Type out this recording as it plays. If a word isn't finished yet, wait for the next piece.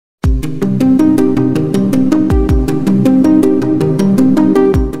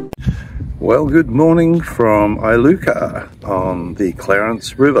Well, good morning from Iluka on the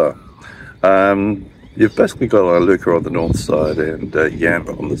Clarence River. You've basically got Iluka on the north side and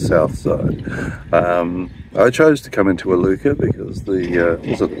Yamba on the south side. I chose to come into Iluka because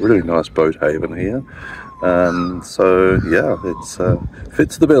there's a really nice boat haven here. So yeah, it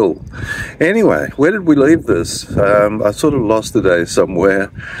fits the bill. Anyway, where did we leave this? I sort of lost the day somewhere.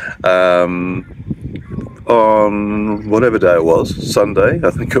 On whatever day it was, Sunday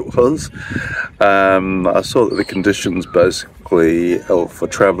I think it was, I saw that the conditions basically for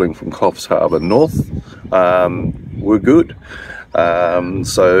travelling from Coffs Harbour north were good.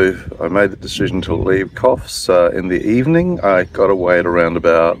 So I made the decision to leave Coffs in the evening. I got away at around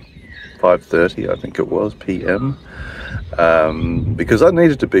about 5:30 I think it was PM, because I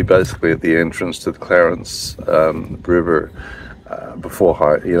needed to be basically at the entrance to the Clarence River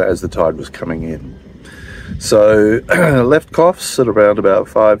before as the tide was coming in. So left Coffs at around about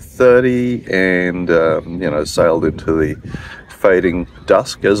 5:30 and sailed into the fading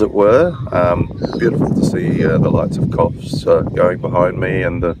dusk, as it were. Beautiful to see the lights of Coffs going behind me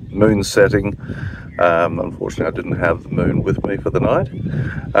and the moon setting. Unfortunately I didn't have the moon with me for the night,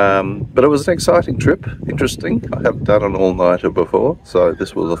 but it was an exciting trip, interesting. I haven't done an all-nighter before, so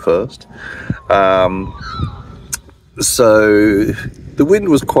this was the first. So the wind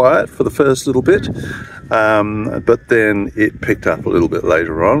was quiet for the first little bit, but then it picked up a little bit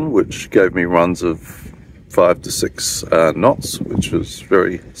later on, which gave me runs of 5 to 6 knots, which was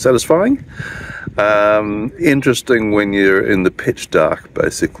very satisfying. Interesting when you're in the pitch dark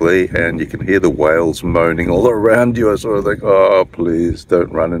basically and you can hear the whales moaning all around you. I sort of think, oh please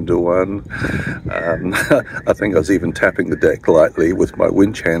don't run into one. I think I was even tapping the deck lightly with my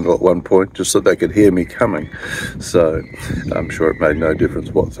winch handle at one point just so they could hear me coming. So I'm sure it made no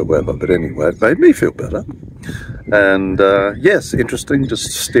difference whatsoever, but anyway, it made me feel better. And yes, interesting,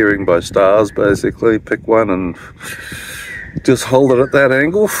 just steering by stars basically. Pick one and just hold it at that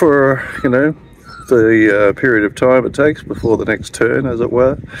angle for the period of time it takes before the next turn, as it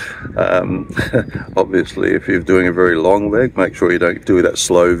were. Obviously if you're doing a very long leg, make sure you don't do that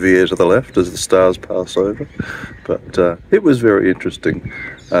slow veer to the left as the stars pass over. But it was very interesting.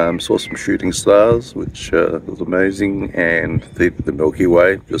 Saw some shooting stars, which was amazing, and the Milky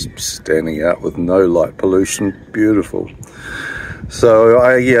Way just standing out with no light pollution. Beautiful. So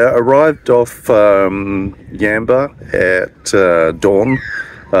I arrived off Yamba at dawn.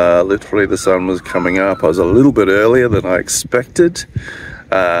 Literally the sun was coming up. I was a little bit earlier than I expected.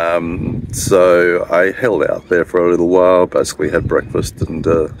 So I held out there for a little while, basically had breakfast and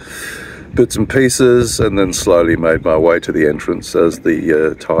bits and pieces, and then slowly made my way to the entrance as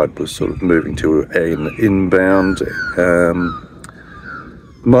the tide was sort of moving to an inbound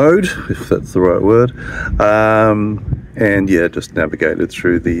mode, if that's the right word. And yeah, just navigated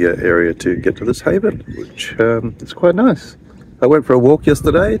through the area to get to this haven, which is quite nice. I went for a walk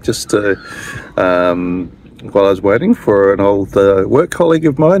yesterday, just while I was waiting for an old work colleague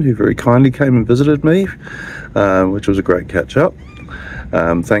of mine who very kindly came and visited me, which was a great catch up.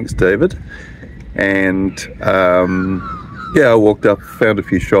 Thanks, David. And yeah, I walked up, found a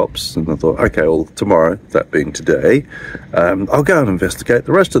few shops, and I thought, okay, well, tomorrow, that being today, I'll go and investigate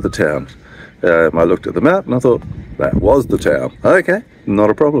the rest of the town. I looked at the map and I thought, that was the town. Okay,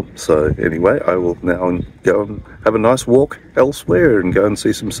 not a problem. So anyway, I will now go and have a nice walk elsewhere and go and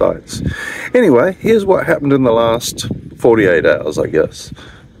see some sights. Anyway, here's what happened in the last 48 hours, I guess.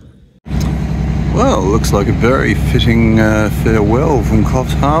 Well, looks like a very fitting farewell from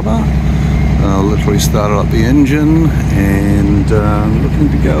Coffs Harbour. Literally started up the engine and looking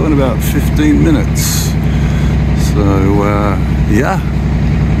to go in about 15 minutes. So yeah,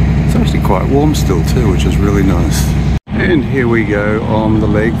 it's actually quite warm still too, which is really nice. And here we go on the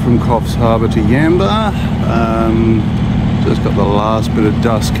leg from Coffs Harbour to Yamba. Just got the last bit of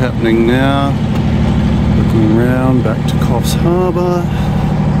dusk happening now. Looking around back to Coffs Harbour.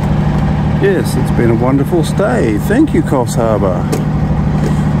 Yes, it's been a wonderful stay. Thank you, Coffs Harbour.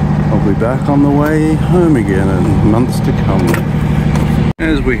 I'll be back on the way home again in months to come.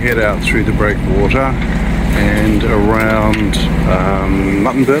 As we head out through the breakwater and around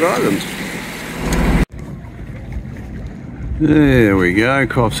Muttonbird Island. There we go,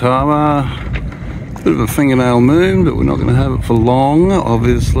 Coffs Harbour. Bit of a fingernail moon, but we're not going to have it for long,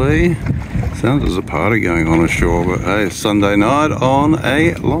 obviously. Sounds like there's a party going on ashore, but hey, it's Sunday night on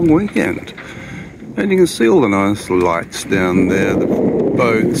a long weekend. And you can see all the nice lights down there, the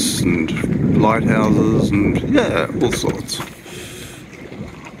boats and lighthouses and yeah, all sorts.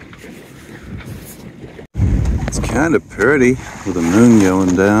 It's kind of pretty with the moon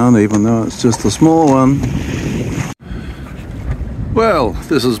going down, even though it's just a small one. Well,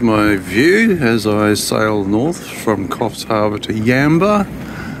 this is my view as I sail north from Coffs Harbour to Yamba.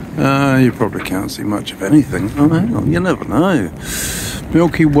 You probably can't see much of anything. Oh, well, you never know.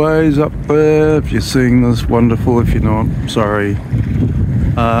 Milky Way's up there. If you're seeing this, wonderful. If you're not, sorry.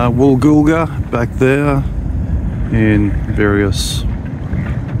 Woolgoolga back there, in various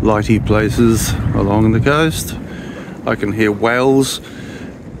lighty places along the coast. I can hear whales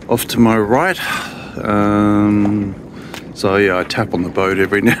off to my right. So yeah, I tap on the boat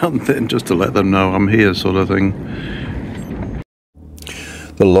every now and then just to let them know I'm here, sort of thing.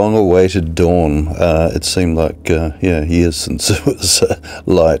 The long-awaited dawn. It seemed like years since it was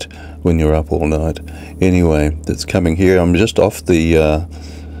light when you're up all night. Anyway, it's coming here. I'm just off the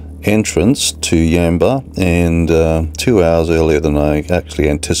entrance to Yamba, and 2 hours earlier than I actually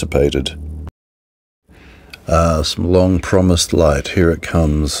anticipated. Some long-promised light. Here it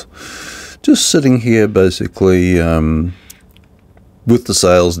comes. Just sitting here, basically, with the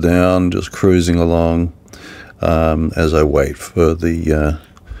sails down, just cruising along as I wait for the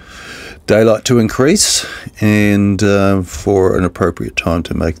daylight to increase and for an appropriate time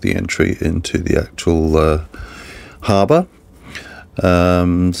to make the entry into the actual harbour.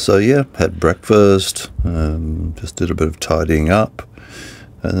 So yeah, had breakfast, just did a bit of tidying up,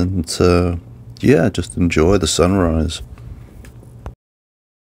 and yeah, just enjoy the sunrise.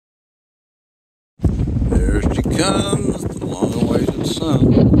 There she comes, the long-awaited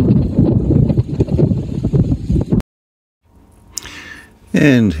sun.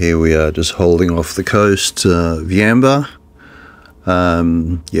 And here we are, just holding off the coast of Yamba.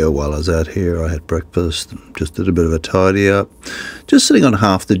 Yeah, while I was out here, I had breakfast, just did a bit of a tidy up. Just sitting on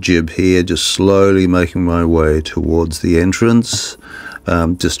half the jib here, just slowly making my way towards the entrance.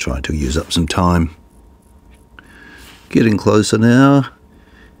 Just trying to use up some time. Getting closer now,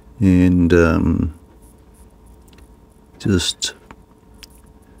 and just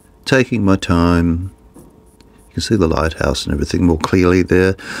taking my time. You can see the lighthouse and everything more clearly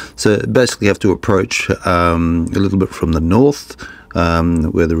there. So basically you have to approach a little bit from the north,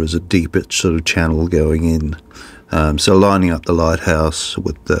 where there is a deep sort of channel going in. So lining up the lighthouse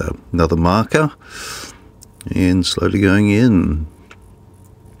with another marker and slowly going in.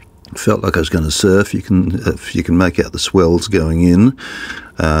 Felt like I was going to surf. If you can make out the swells going in.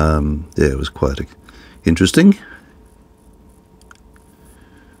 Yeah, it was quite interesting.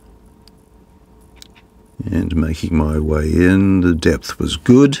 And making my way in, the depth was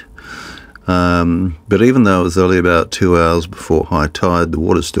good, but even though it was only about 2 hours before high tide, the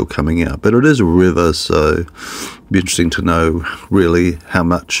water's still coming out. But it is a river, so it'd be interesting to know really how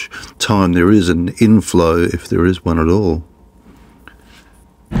much time there is in inflow, if there is one at all.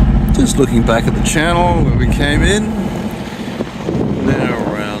 Just looking back at the channel where we came in,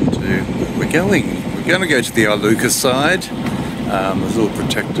 now around to where we're going. We're going to go to the Iluka side. There's a little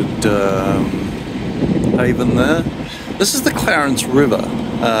protected haven there. This is the Clarence River,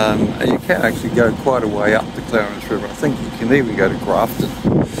 and you can actually go quite a way up the Clarence River. I think you can even go to Grafton.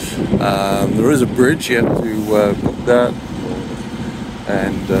 There is a bridge, you have to book that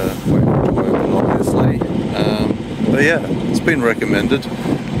and wait for it to open, obviously. But yeah, it's been recommended,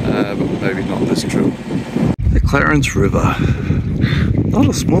 but maybe not this trip. The Clarence River, not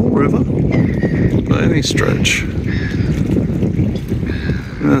a small river by any stretch.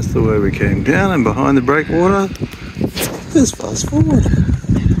 That's the way we came down, and behind the breakwater, there's Fast Forward.